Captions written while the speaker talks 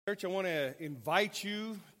Church, I want to invite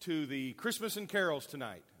you to the Christmas and Carols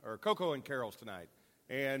tonight, or Cocoa and Carols tonight.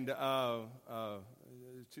 And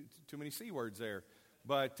too many C words there.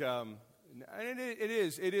 But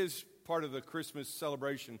it is part of the Christmas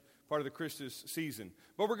celebration, part of the Christmas season.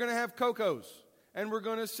 But we're going to have cocos, and we're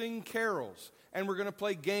going to sing carols, and we're going to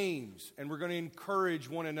play games, and we're going to encourage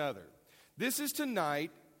one another. This is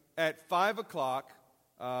tonight at 5 o'clock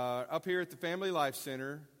up here at the Family Life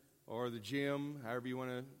Center, or the gym, however you want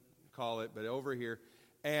to call it, but over here.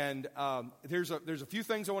 And there's a few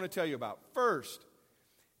things I want to tell you about. First,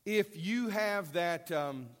 if you have that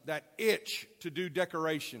itch to do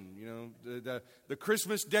decoration, you know, the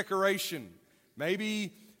Christmas decoration,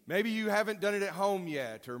 maybe you haven't done it at home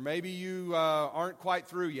yet, or maybe you aren't quite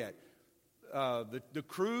through yet. The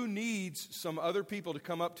crew needs some other people to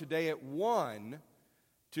come up today at 1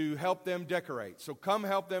 to help them decorate. So come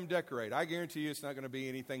help them decorate. I guarantee you it's not going to be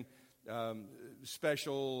anything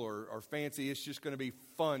special or fancy. It's just going to be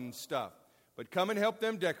fun stuff. But come and help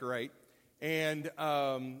them decorate. And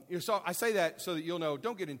so I say that so that you'll know,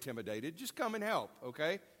 don't get intimidated. Just come and help,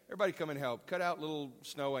 okay? Everybody come and help. Cut out little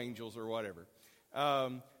snow angels or whatever.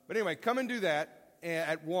 But anyway, come and do that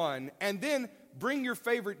at 1. And then bring your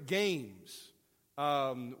favorite games.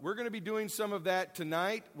 We're going to be doing some of that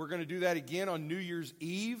tonight. We're going to do that again on New Year's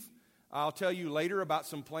Eve. I'll tell you later about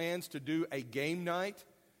some plans to do a game night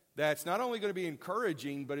that's not only going to be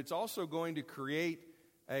encouraging, but it's also going to create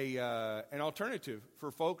an alternative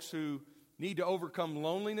for folks who need to overcome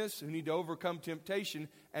loneliness, who need to overcome temptation,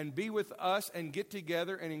 and be with us and get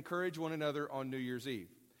together and encourage one another on New Year's Eve.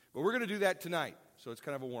 But we're going to do that tonight, so it's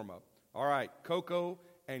kind of a warm-up. All right, Cocoa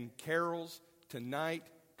and carols tonight.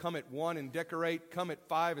 Come at 1 and decorate. Come at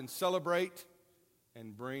 5 and celebrate.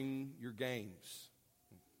 And bring your games.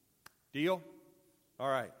 Deal? All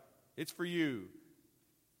right. It's for you.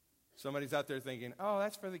 Somebody's out there thinking, oh,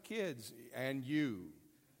 that's for the kids. And you.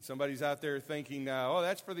 Somebody's out there thinking, oh,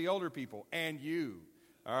 that's for the older people. And you.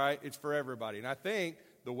 All right. It's for everybody. And I think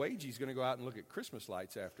the Wagey's going to go out and look at Christmas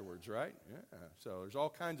lights afterwards, right? Yeah. So there's all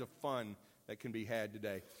kinds of fun that can be had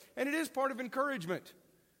today. And it is part of encouragement.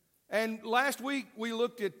 And last week we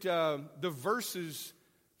looked at the verses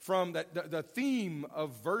from the theme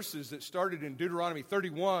of verses that started in Deuteronomy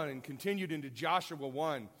 31 and continued into Joshua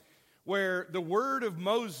 1, where the word of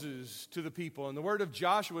Moses to the people and the word of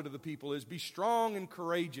Joshua to the people is, be strong and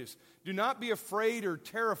courageous. Do not be afraid or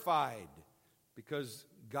terrified, because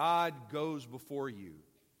God goes before you.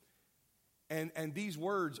 And these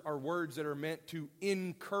words are words that are meant to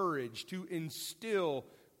encourage, to instill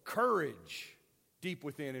courage deep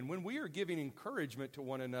within. And when we are giving encouragement to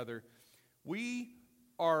one another, we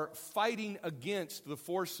are fighting against the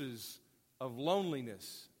forces of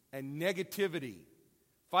loneliness and negativity,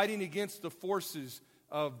 fighting against the forces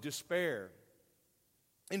of despair.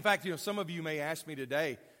 In fact, some of you may ask me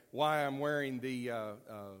today why I'm wearing the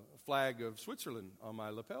flag of Switzerland on my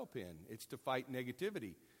lapel pin. It's to fight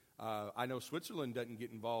negativity. I know Switzerland doesn't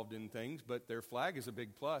get involved in things, but their flag is a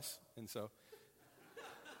big plus, and so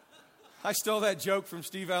I stole that joke from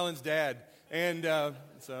Steve Allen's dad. And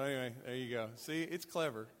so anyway, there you go. See, it's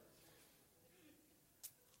clever.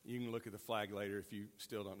 You can look at the flag later if you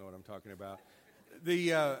still don't know what I'm talking about.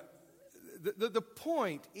 The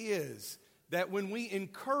point is that when we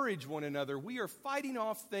encourage one another, we are fighting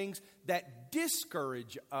off things that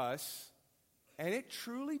discourage us, and it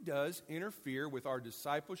truly does interfere with our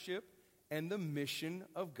discipleship and the mission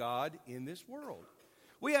of God in this world.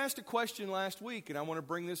 We asked a question last week, and I want to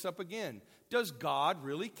bring this up again. Does God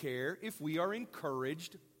really care if we are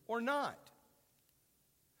encouraged or not?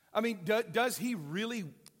 I mean, does He really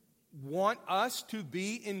want us to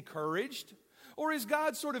be encouraged? Or is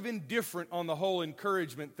God sort of indifferent on the whole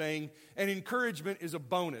encouragement thing, and encouragement is a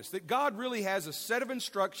bonus? That God really has a set of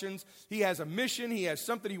instructions, He has a mission, He has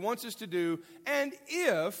something He wants us to do, and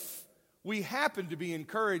if we happen to be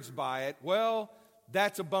encouraged by it, well,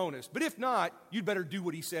 that's a bonus. But if not, you'd better do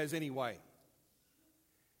what He says anyway.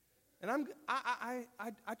 And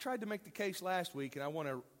I tried to make the case last week, and I want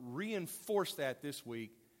to reinforce that this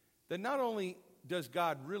week, that not only does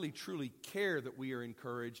God really truly care that we are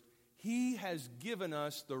encouraged, He has given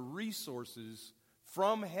us the resources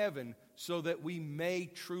from heaven so that we may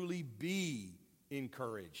truly be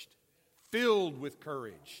encouraged, filled with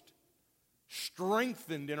courage,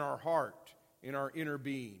 strengthened in our heart, in our inner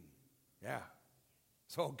being. Yeah.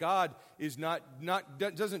 So God is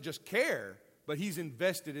doesn't just care, but He's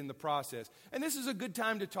invested in the process. And this is a good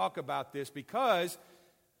time to talk about this, because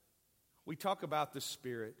we talk about the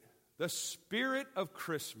Spirit of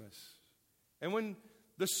Christmas. And when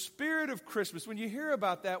the Spirit of Christmas, when you hear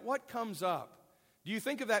about that, what comes up? Do you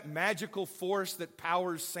think of that magical force that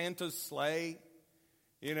powers Santa's sleigh?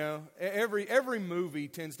 You know, every movie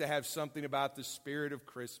tends to have something about the spirit of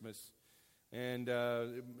Christmas. And,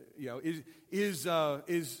 you know, is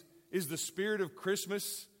the spirit of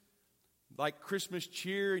Christmas like Christmas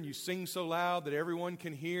cheer and you sing so loud that everyone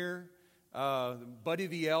can hear? Buddy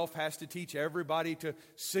the Elf has to teach everybody to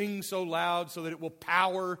sing so loud so that it will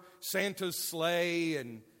power Santa's sleigh.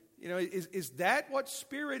 And, you know, is that what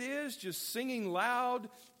spirit is? Just singing loud,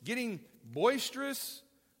 getting boisterous?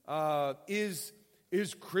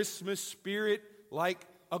 Is Christmas spirit like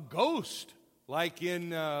a ghost, like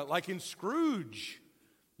in Scrooge,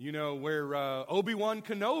 you know, where Obi-Wan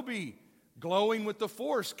Kenobi, glowing with the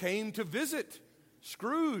Force, came to visit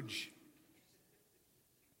Scrooge?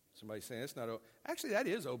 Somebody's saying that's not. Actually, that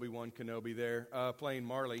is Obi-Wan Kenobi there playing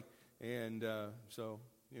Marley, and so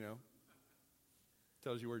you know,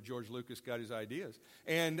 tells you where George Lucas got his ideas.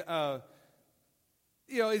 And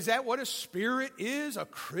you know, is that what a spirit is? A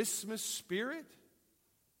Christmas spirit?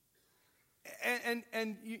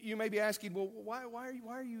 And you may be asking, well, why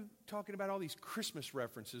are you talking about all these Christmas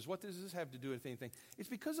references? What does this have to do with anything? It's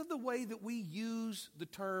because of the way that we use the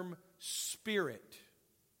term spirit.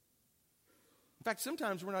 In fact,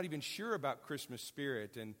 sometimes we're not even sure about Christmas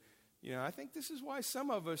spirit. And, you know, I think this is why some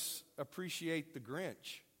of us appreciate the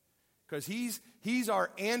Grinch. Because he's our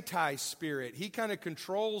anti-spirit. He kind of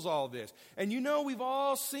controls all this. And you know, we've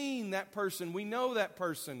all seen that person. We know that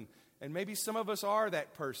person. And maybe some of us are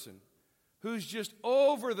that person who's just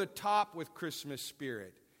over the top with Christmas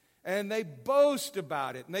spirit. And they boast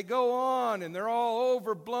about it. And they go on and they're all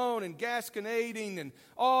overblown and gasconading and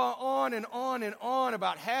on and on and on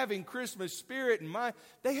about having Christmas spirit. And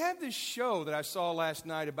they have this show that I saw last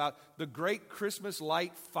night about the Great Christmas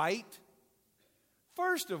Light Fight.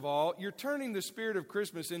 First of all, you're turning the spirit of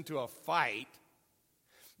Christmas into a fight.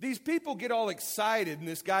 These people get all excited and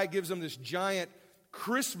this guy gives them this giant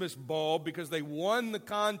Christmas bulb because they won the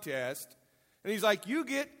contest. And he's like, you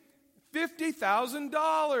get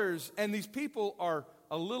 $50,000. And these people are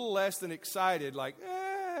a little less than excited, like,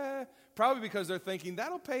 probably because they're thinking,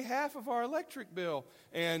 that'll pay half of our electric bill.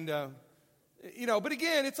 And, you know, but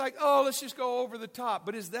again, it's like, oh, let's just go over the top.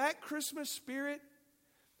 But is that Christmas spirit?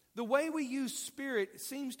 The way we use spirit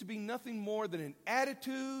seems to be nothing more than an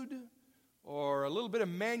attitude or a little bit of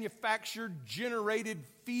manufactured, generated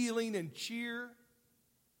feeling and cheer.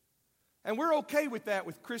 And we're okay with that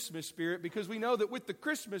with Christmas spirit because we know that with the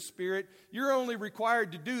Christmas spirit, you're only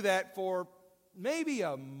required to do that for maybe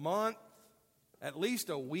a month, at least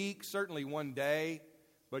a week, certainly one day,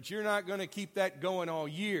 but you're not going to keep that going all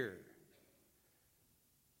year.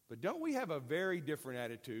 But don't we have a very different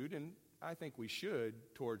attitude, and I think we should,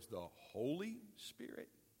 towards the Holy Spirit?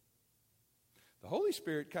 The Holy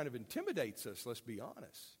Spirit kind of intimidates us, let's be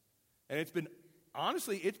honest. And it's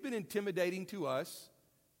been intimidating to us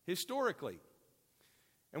historically.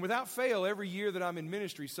 And without fail, every year that I'm in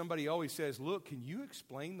ministry, somebody always says, look, can you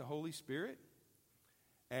explain the Holy Spirit?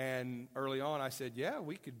 And early on I said, yeah,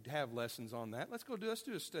 we could have lessons on that. Let's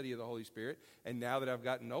do a study of the Holy Spirit. And now that I've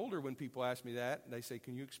gotten older, when people ask me that, they say,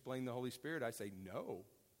 can you explain the Holy Spirit? I say, no.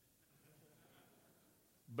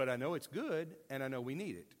 But I know it's good, and I know we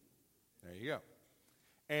need it. There you go.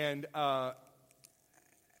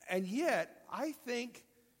 And yet, I think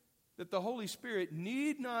that the Holy Spirit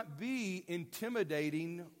need not be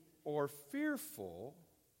intimidating or fearful.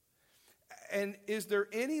 And is there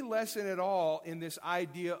any lesson at all in this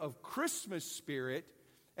idea of Christmas spirit?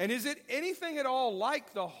 And is it anything at all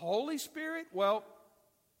like the Holy Spirit? Well,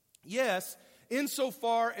 yes,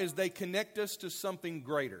 insofar as they connect us to something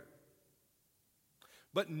greater.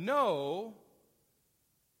 But no,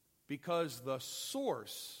 because the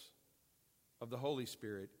source of the Holy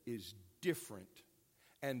Spirit is different.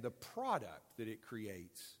 And the product that it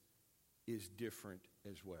creates is different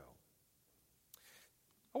as well.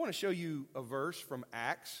 I want to show you a verse from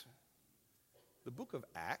Acts, the book of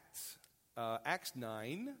Acts, Acts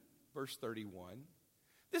 9, verse 31.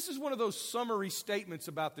 This is one of those summary statements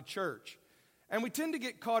about the church. And we tend to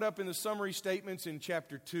get caught up in the summary statements in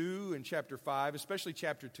chapter 2 and chapter 5, especially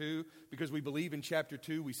chapter 2, because we believe in chapter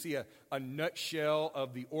 2 we see a nutshell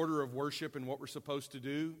of the order of worship and what we're supposed to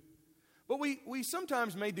do. But we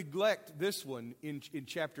sometimes may neglect this one in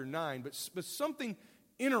chapter 9, but something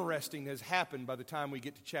interesting has happened by the time we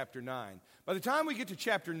get to chapter 9. By the time we get to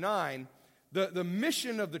chapter 9, the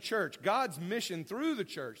mission of the church, God's mission through the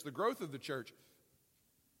church, the growth of the church,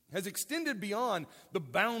 has extended beyond the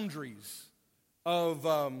boundaries of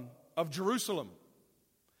Jerusalem.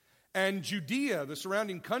 And Judea, the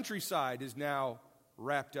surrounding countryside, is now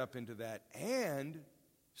wrapped up into that, and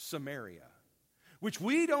Samaria, which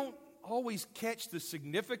we don't always catch the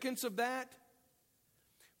significance of that.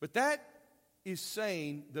 But that is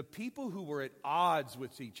saying the people who were at odds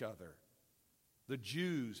with each other, the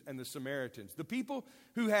Jews and the Samaritans, the people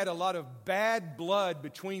who had a lot of bad blood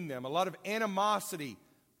between them, a lot of animosity,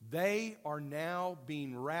 they are now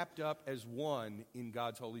being wrapped up as one in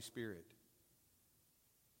God's Holy Spirit.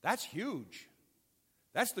 That's huge.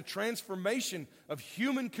 That's the transformation of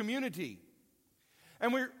human community.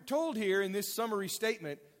 And we're told here in this summary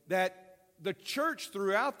statement that the church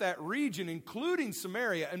throughout that region, including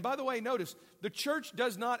Samaria, and by the way, notice, the church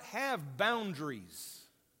does not have boundaries.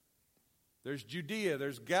 There's Judea,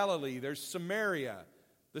 there's Galilee, there's Samaria,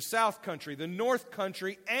 the south country, the north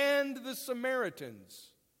country, and the Samaritans.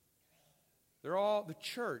 They're all the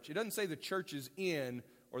church. It doesn't say the churches in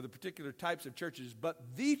or the particular types of churches, but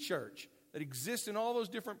the church that exists in all those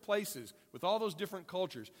different places with all those different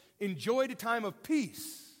cultures enjoyed a time of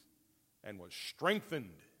peace and was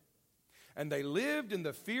strengthened. And they lived in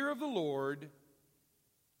the fear of the Lord,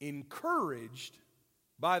 encouraged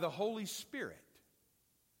by the Holy Spirit.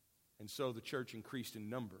 And so the church increased in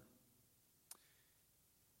number.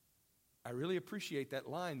 I really appreciate that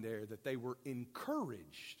line there, that they were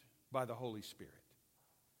encouraged by the Holy Spirit.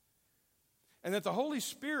 And that the Holy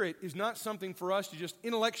Spirit is not something for us to just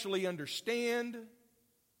intellectually understand.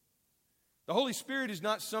 The Holy Spirit is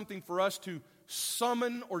not something for us to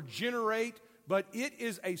summon or generate, but it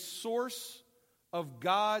is a source of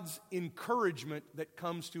God's encouragement that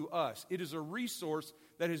comes to us. It is a resource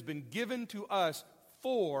that has been given to us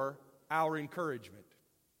for our encouragement.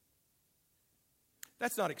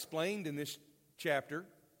 That's not explained in this chapter.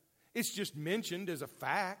 It's just mentioned as a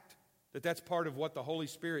fact that that's part of what the Holy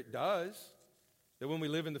Spirit does. That when we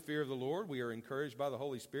live in the fear of the Lord, we are encouraged by the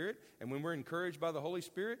Holy Spirit. And when we're encouraged by the Holy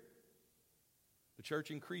Spirit, the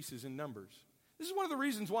church increases in numbers. This is one of the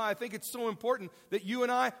reasons why I think it's so important that you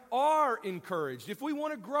and I are encouraged. If we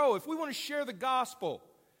want to grow, if we want to share the gospel,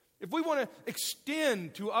 if we want to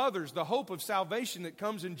extend to others the hope of salvation that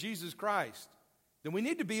comes in Jesus Christ, then we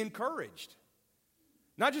need to be encouraged.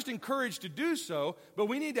 Not just encouraged to do so, but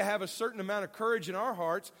we need to have a certain amount of courage in our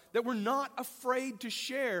hearts that we're not afraid to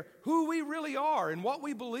share who we really are and what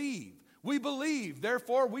we believe. We believe,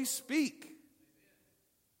 therefore we speak.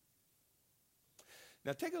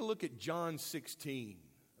 Now take a look at John 16,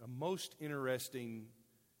 a most interesting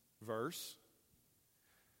verse.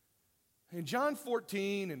 In John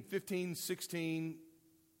 14 and 15, 16,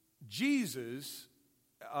 Jesus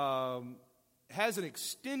has an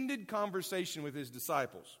extended conversation with his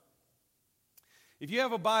disciples. If you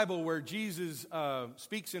have a Bible where Jesus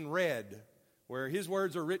speaks in red, where his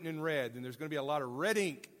words are written in red, then there's going to be a lot of red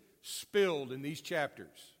ink spilled in these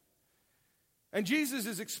chapters. And Jesus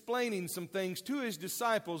is explaining some things to his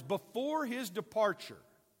disciples before his departure.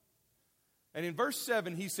 And in verse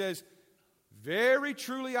 7 he says, "Very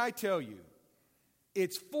truly I tell you,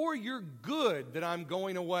 it's for your good that I'm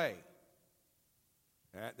going away."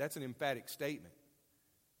 That's an emphatic statement.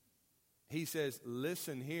 He says,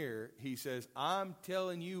 listen here. He says, I'm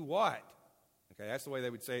telling you what. Okay, that's the way they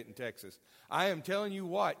would say it in Texas. I am telling you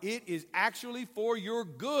what. It is actually for your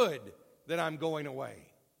good that I'm going away.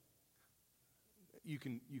 You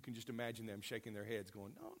can just imagine them shaking their heads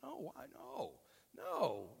going, no, why?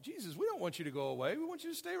 No, Jesus, we don't want you to go away. We want you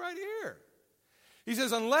to stay right here. He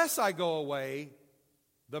says, unless I go away,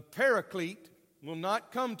 the Paraclete will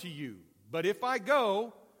not come to you. But if I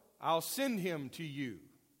go, I'll send him to you.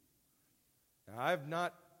 Now,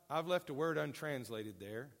 I've left a word untranslated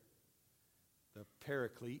there. The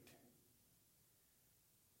Paraclete.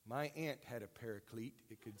 My aunt had a Paraclete.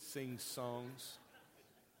 It could sing songs.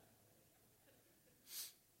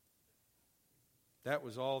 That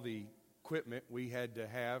was all the equipment we had to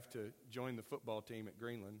have to join the football team at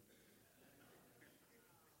Greenland.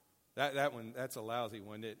 That one, that's a lousy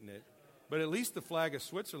one, isn't it? But at least the flag of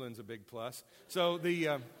Switzerland's a big plus. So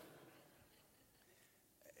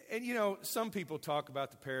and you know, some people talk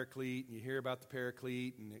about the Paraclete, and you hear about the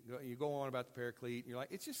Paraclete, and you go on about the Paraclete, and you're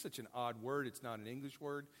like, it's just such an odd word. It's not an English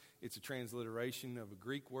word. It's a transliteration of a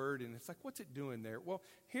Greek word, and it's like, what's it doing there? Well,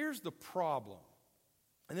 here's the problem,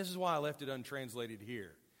 and this is why I left it untranslated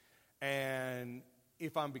here. And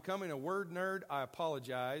if I'm becoming a word nerd, I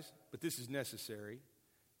apologize, but this is necessary.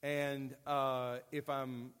 And if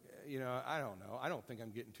I'm, I don't know. I don't think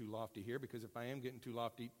I'm getting too lofty here, because if I am getting too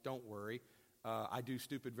lofty, don't worry. I do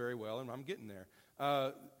stupid very well, and I'm getting there.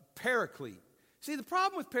 Paraclete. See, the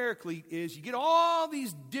problem with Paraclete is you get all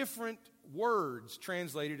these different words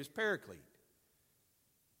translated as Paraclete,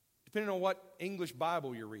 depending on what English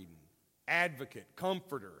Bible you're reading. Advocate,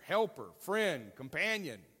 comforter, helper, friend,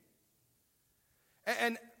 companion.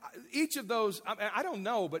 And each of those, I don't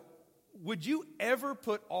know, but would you ever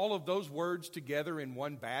put all of those words together in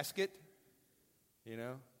one basket? You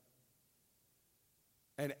know?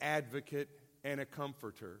 An advocate and a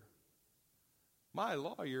comforter. My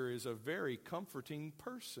lawyer is a very comforting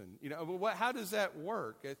person. You know, how does that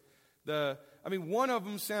work? One of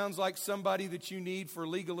them sounds like somebody that you need for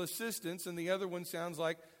legal assistance, and the other one sounds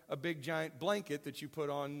like a big giant blanket that you put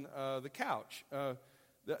on the couch.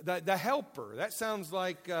 The helper, that sounds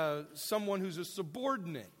like someone who's a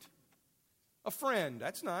subordinate. A friend,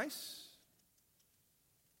 that's nice.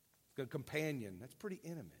 A companion, that's pretty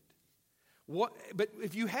intimate. But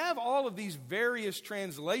if you have all of these various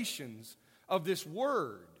translations of this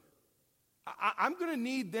word, I'm going to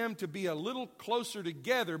need them to be a little closer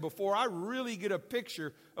together before I really get a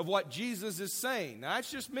picture of what Jesus is saying. Now,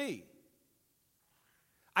 that's just me.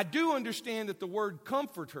 I do understand that the word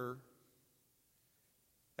comforter,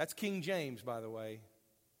 that's King James, by the way,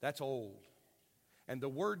 that's old. And the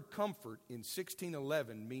word comfort in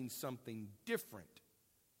 1611 means something different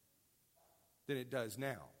than it does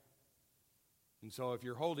now. And so if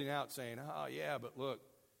you're holding out saying, oh, yeah, but look,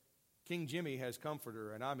 King Jimmy has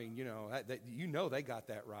comforter, and they got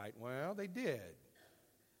that right. Well, they did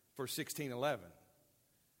for 1611.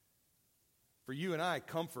 For you and I,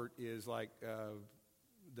 comfort is like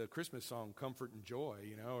the Christmas song, Comfort and Joy,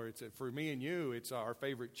 or for me and you, it's our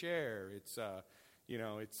favorite chair. It's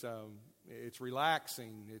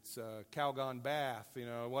relaxing. It's a Calgon bath,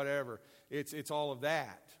 whatever. It's all of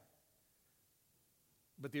that.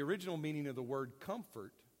 But the original meaning of the word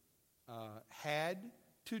comfort had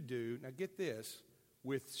to do, now get this,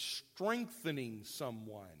 with strengthening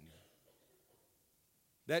someone.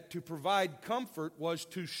 That to provide comfort was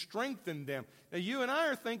to strengthen them. Now you and I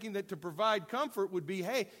are thinking that to provide comfort would be,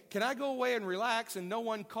 hey, can I go away and relax and no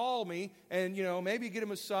one call me and, maybe get a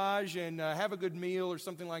massage and have a good meal or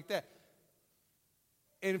something like that.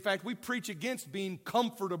 And in fact, we preach against being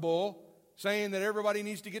comfortable, saying that everybody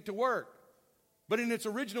needs to get to work. But in its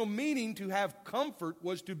original meaning, to have comfort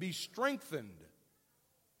was to be strengthened,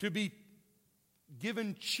 to be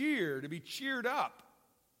given cheer, to be cheered up.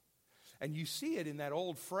 And you see it in that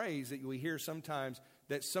old phrase that we hear sometimes,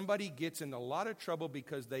 that somebody gets in a lot of trouble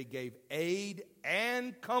because they gave aid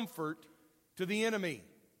and comfort to the enemy.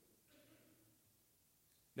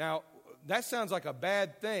 Now, that sounds like a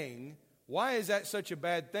bad thing. Why is that such a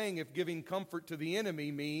bad thing if giving comfort to the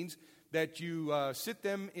enemy means that you sit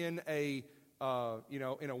them in a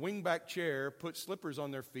wingback chair, put slippers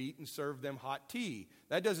on their feet, and serve them hot tea?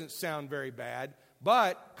 That doesn't sound very bad.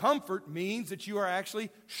 But comfort means that you are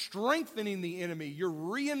actually strengthening the enemy. You're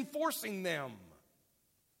reinforcing them.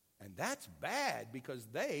 And that's bad because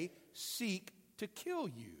they seek to kill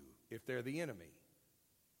you if they're the enemy.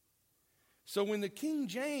 So when the King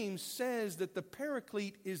James says that the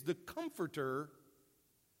Paraclete is the comforter,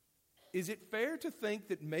 is it fair to think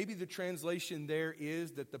that maybe the translation there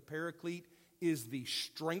is that the Paraclete is the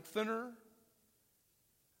strengthener?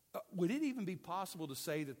 Would it even be possible to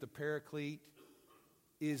say that the Paraclete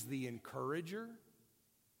is the encourager?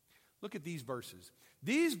 Look at these verses.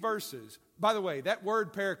 These verses, by the way, that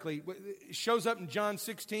word Paraclete shows up in John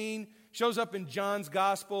 16, shows up in John's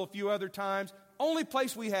Gospel a few other times. Only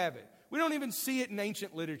place we have it. We don't even see it in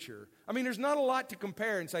ancient literature. There's not a lot to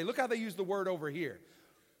compare and say, look how they use the word over here.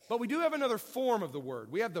 But we do have another form of the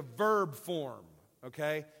word. We have the verb form,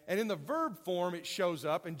 okay? And in the verb form, it shows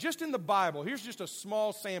up. And just in the Bible, here's just a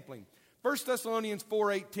small sampling. 1 Thessalonians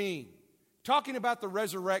 4:18. Talking about the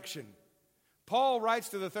resurrection, Paul writes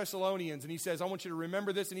to the Thessalonians and he says, I want you to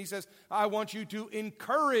remember this. And he says, I want you to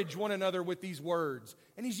encourage one another with these words.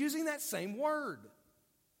 And he's using that same word.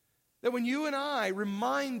 That when you and I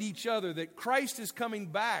remind each other that Christ is coming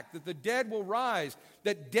back, that the dead will rise,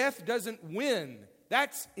 that death doesn't win,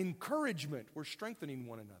 that's encouragement. We're strengthening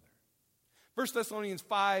one another. 1 Thessalonians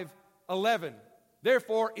 5:11.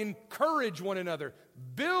 Therefore, encourage one another.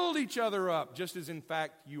 Build each other up, just as in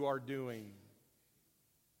fact you are doing.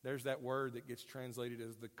 There's that word that gets translated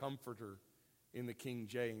as the comforter in the King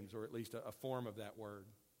James, or at least a form of that word.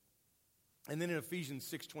 And then in Ephesians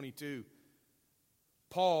 6:22,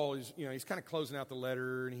 Paul is, he's kind of closing out the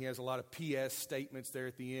letter, and he has a lot of P.S. statements there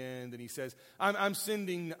at the end. And he says, I'm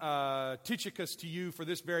sending Tychicus to you for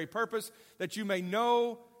this very purpose, that you may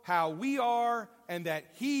know how we are, and that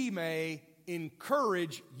he may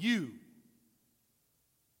encourage you.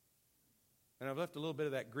 And I've left a little bit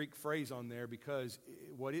of that Greek phrase on there because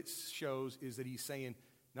what it shows is that he's saying,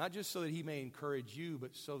 not just so that he may encourage you,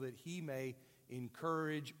 but so that he may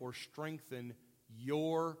encourage or strengthen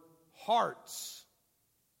your hearts.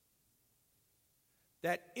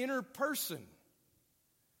 That inner person.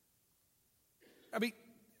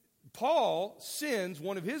 Paul sends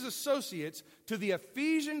one of his associates to the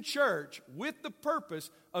Ephesian church with the purpose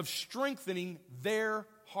of strengthening their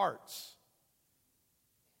hearts.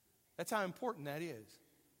 That's how important that is.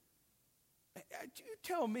 You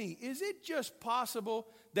tell me, is it just possible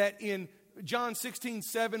that in John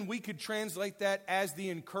 16:7 we could translate that as the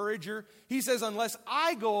encourager? He says, unless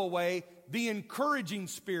I go away, the encouraging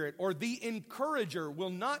spirit or the encourager will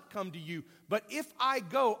not come to you. But if I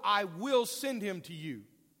go, I will send him to you.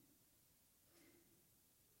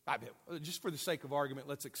 Just for the sake of argument,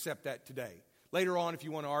 let's accept that today. Later on, if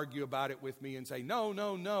you want to argue about it with me and say,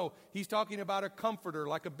 no, he's talking about a comforter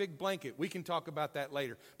like a big blanket. We can talk about that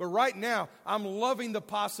later. But right now, I'm loving the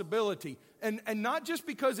possibility. And not just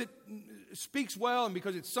because it speaks well and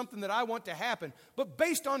because it's something that I want to happen, but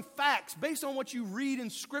based on facts, based on what you read in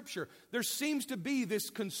Scripture, there seems to be this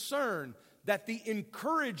concern that the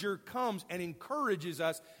encourager comes and encourages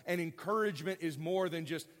us, and encouragement is more than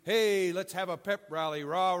just, hey, let's have a pep rally,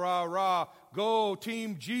 rah, rah, rah, go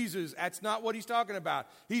Team Jesus. That's not what he's talking about.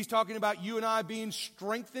 He's talking about you and I being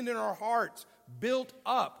strengthened in our hearts, built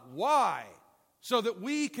up. Why? So that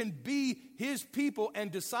we can be his people and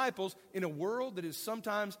disciples in a world that is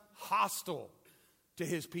sometimes hostile to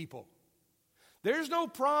his people. There's no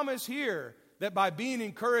promise here that by being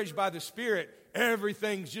encouraged by the Spirit,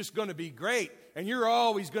 everything's just going to be great, and you're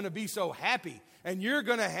always going to be so happy, and you're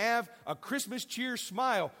going to have a Christmas cheer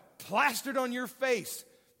smile plastered on your face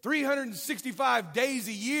 365 days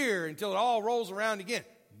a year until it all rolls around again.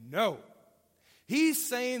 No. He's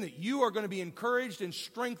saying that you are going to be encouraged and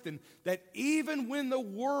strengthened, that even when the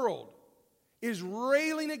world is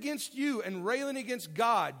railing against you and railing against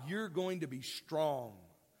God, you're going to be strong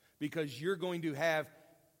because you're going to have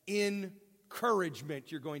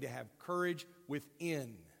encouragement. You're going to have courage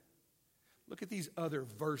within. Look at these other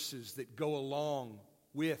verses that go along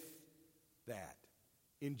with that.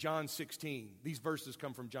 In John 16, these verses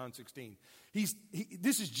come from John 16.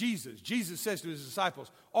 This is Jesus. Jesus says to his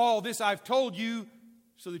disciples, all this I've told you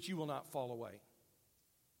so that you will not fall away.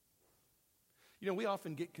 You know, we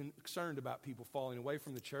often get concerned about people falling away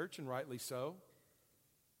from the church, and rightly so.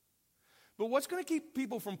 But what's going to keep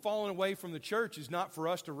people from falling away from the church is not for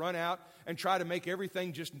us to run out and try to make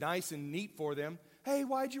everything just nice and neat for them. Hey,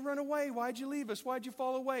 why'd you run away? Why'd you leave us? Why'd you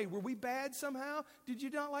fall away? Were we bad somehow? Did you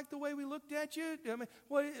not like the way we looked at you? I mean,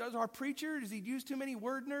 what is our preacher? Does he use too many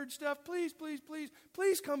word nerd stuff?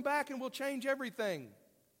 Please come back and we'll change everything.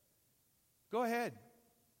 Go ahead.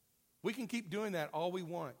 We can keep doing that all we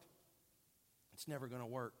want. It's never going to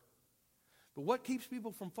work. But what keeps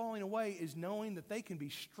people from falling away is knowing that they can be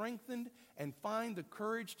strengthened and find the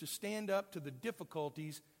courage to stand up to the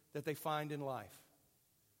difficulties that they find in life.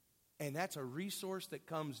 And that's a resource that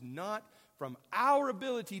comes not from our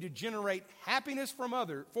ability to generate happiness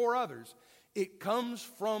for others. It comes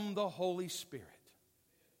from the Holy Spirit.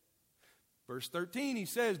 Verse 13, he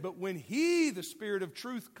says, but when he, the Spirit of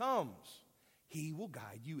truth, comes, he will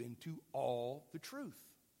guide you into all the truth.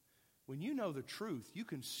 When you know the truth, you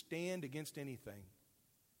can stand against anything.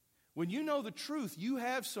 When you know the truth, you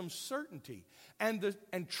have some certainty. And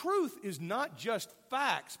truth is not just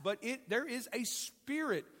facts, but there is a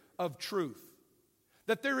spirit of truth.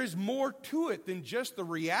 That there is more to it than just the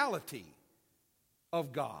reality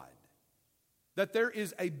of God. That there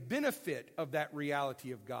is a benefit of that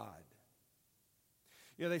reality of God.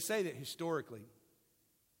 You know, they say that historically,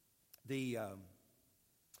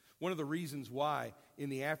 one of the reasons why in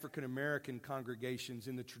the African American congregations,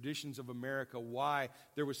 in the traditions of America, why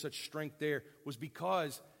there was such strength there was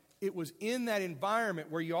because it was in that environment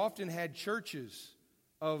where you often had churches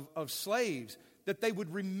of slaves that they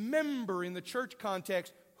would remember in the church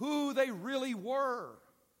context who they really were,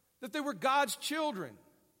 that they were God's children.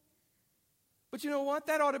 But you know what?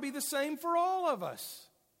 That ought to be the same for all of us.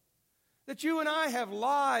 That you and I have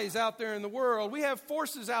lies out there in the world. We have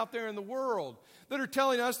forces out there in the world that are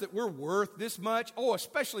telling us that we're worth this much. Oh,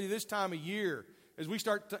 especially this time of year. As we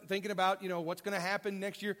start thinking about, what's going to happen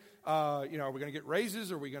next year. Are we going to get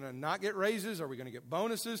raises? Are we going to not get raises? Are we going to get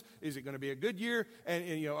bonuses? Is it going to be a good year?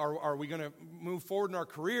 And are we going to move forward in our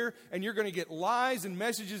career? And you're going to get lies and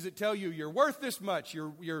messages that tell you you're worth this much.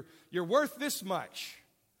 You're worth this much.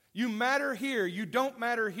 You matter here. You don't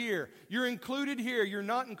matter here. You're included here. You're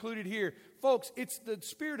not included here. Folks, it's the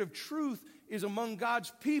Spirit of truth is among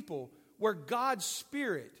God's people where God's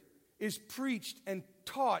Spirit is preached and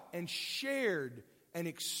taught and shared and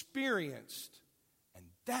experienced. And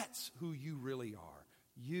that's who you really are.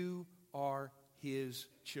 You are His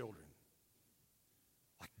children.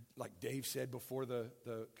 Like Dave said before the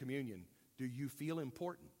communion, do you feel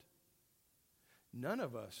important? None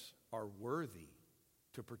of us are worthy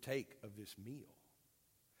to partake of this meal.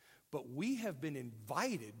 But we have been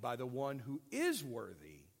invited by the one who is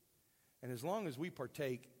worthy. And as long as we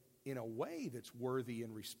partake in a way that's worthy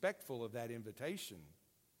and respectful of that invitation,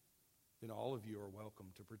 then all of you are welcome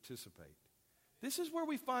to participate. This is where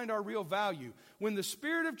we find our real value. When the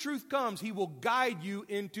Spirit of truth comes, He will guide you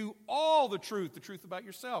into all the truth about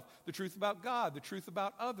yourself, the truth about God, the truth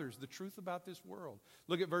about others, the truth about this world.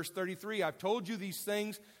 Look at verse 33. I've told you these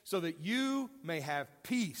things so that you may have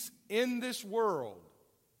peace in this world.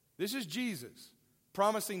 This is Jesus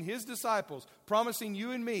promising His disciples, promising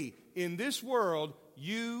you and me, in this world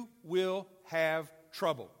you will have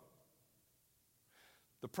trouble.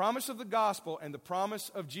 The promise of the gospel and the promise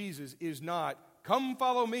of Jesus is not, come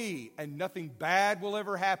follow me and nothing bad will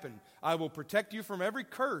ever happen. I will protect you from every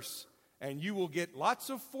curse and you will get lots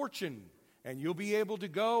of fortune and you'll be able to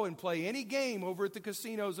go and play any game over at the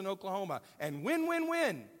casinos in Oklahoma and win, win,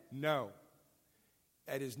 win. No.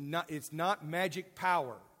 It's not magic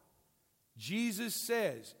power. Jesus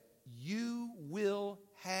says, you will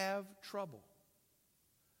have trouble.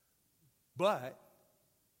 But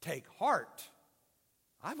take heart.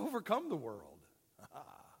 I've overcome the world.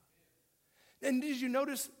 And did you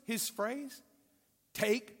notice his phrase?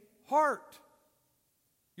 Take heart.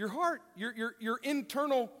 Your heart, your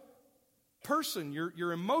internal person,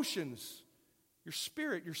 your emotions, your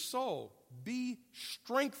spirit, your soul. Be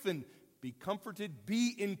strengthened, be comforted,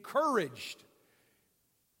 be encouraged.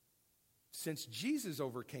 Since Jesus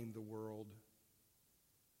overcame the world,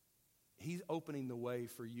 He's opening the way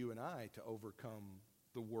for you and I to overcome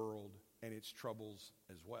the world and its troubles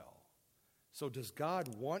as well. So does God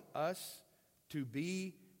want us to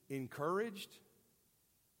be encouraged?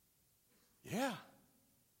 Yeah.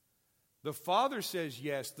 The Father says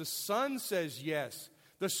yes. The Son says yes.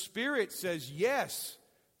 The Spirit says yes.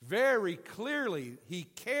 Very clearly, He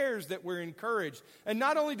cares that we're encouraged. And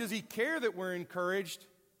not only does He care that we're encouraged,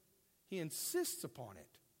 He insists upon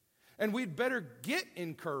it. And we'd better get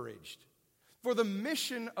encouraged. For the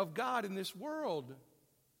mission of God in this world,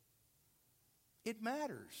 it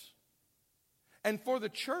matters. And for the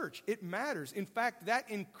church, it matters. In fact,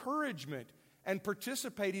 that encouragement and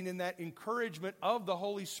participating in that encouragement of the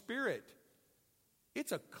Holy Spirit,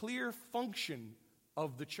 it's a clear function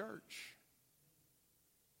of the church.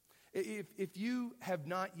 If you have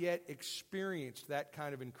not yet experienced that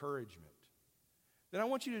kind of encouragement, then I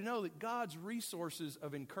want you to know that God's resources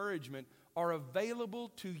of encouragement are available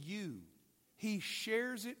to you. He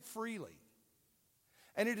shares it freely.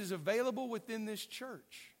 And it is available within this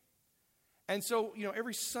church. And so,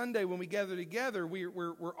 every Sunday when we gather together,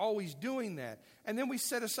 we're always doing that. And then we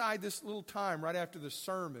set aside this little time right after the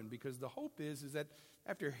sermon, because the hope is that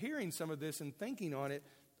after hearing some of this and thinking on it,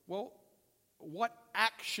 well, what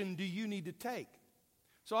action do you need to take?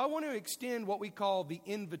 So I want to extend what we call the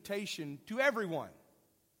invitation to everyone.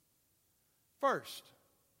 First,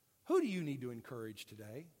 who do you need to encourage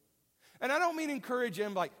today? And I don't mean encourage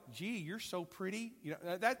them like, gee, you're so pretty.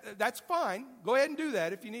 That's fine. Go ahead and do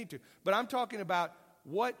that if you need to. But I'm talking about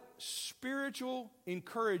what spiritual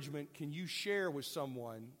encouragement can you share with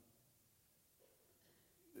someone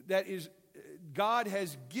that is, God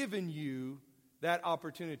has given you that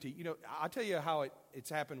opportunity. I'll tell you how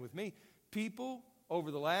it's happened with me. People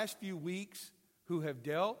over the last few weeks who have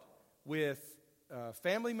dealt with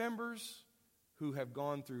family members who have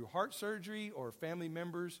gone through heart surgery, or family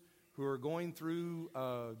members who are going through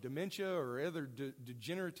dementia or other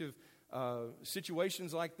degenerative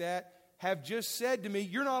situations like that, have just said to me,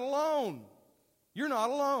 you're not alone. You're not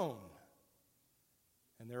alone.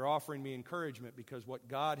 And they're offering me encouragement because what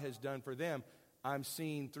God has done for them, I'm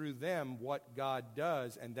seeing through them what God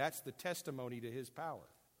does, and that's the testimony to His power.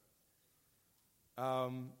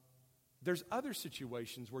 There's other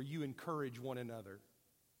situations where you encourage one another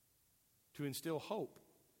to instill hope.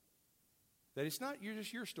 That it's not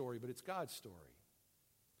just your story, but it's God's story.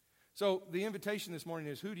 So the invitation this morning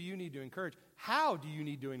is, who do you need to encourage? How do you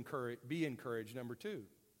need to be encouraged? Number two.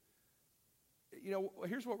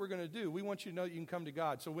 Here's what we're going to do. We want you to know that you can come to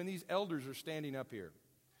God. So when these elders are standing up here,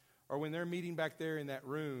 or when they're meeting back there in that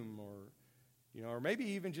room, or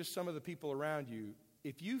maybe even just some of the people around you,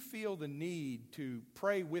 if you feel the need to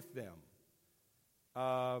pray with them,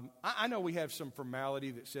 I know we have some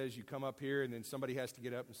formality that says you come up here and then somebody has to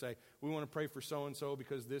get up and say, we want to pray for so-and-so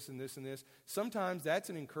because this and this and this. Sometimes that's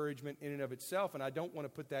an encouragement in and of itself, and I don't want to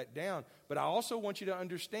put that down. But I also want you to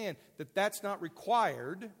understand that that's not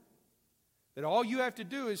required, that all you have to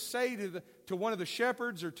do is say to one of the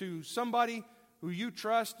shepherds or to somebody who you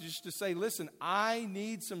trust, just to say, listen, I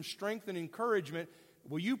need some strength and encouragement.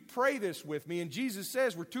 Will you pray this with me? And Jesus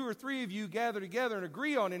says, where two or three of you gather together and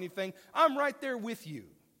agree on anything, I'm right there with you.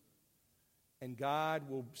 And God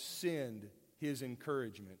will send His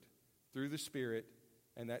encouragement through the Spirit,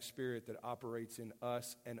 and that Spirit that operates in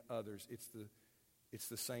us and others. It's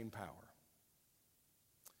the same power.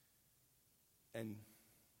 And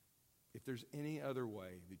if there's any other way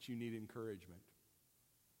that you need encouragement,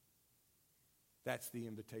 that's the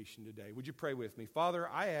invitation today. Would you pray with me? Father,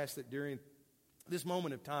 I ask that during this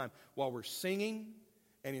moment of time, while we're singing,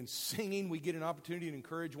 and in singing we get an opportunity to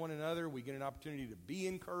encourage one another, we get an opportunity to be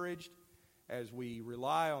encouraged as we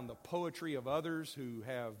rely on the poetry of others who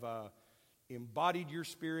have embodied your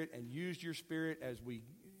Spirit and used your Spirit, as we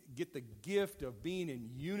get the gift of being in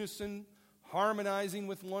unison, harmonizing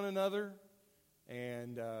with one another,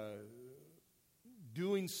 and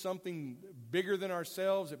doing something bigger than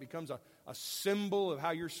ourselves. It becomes a symbol of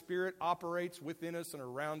how your Spirit operates within us and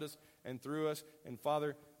around us and through us. And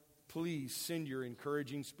Father, please send your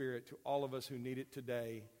encouraging Spirit to all of us who need it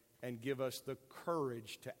today and give us the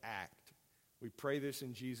courage to act. We pray this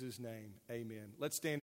in Jesus' name. Amen. Let's stand.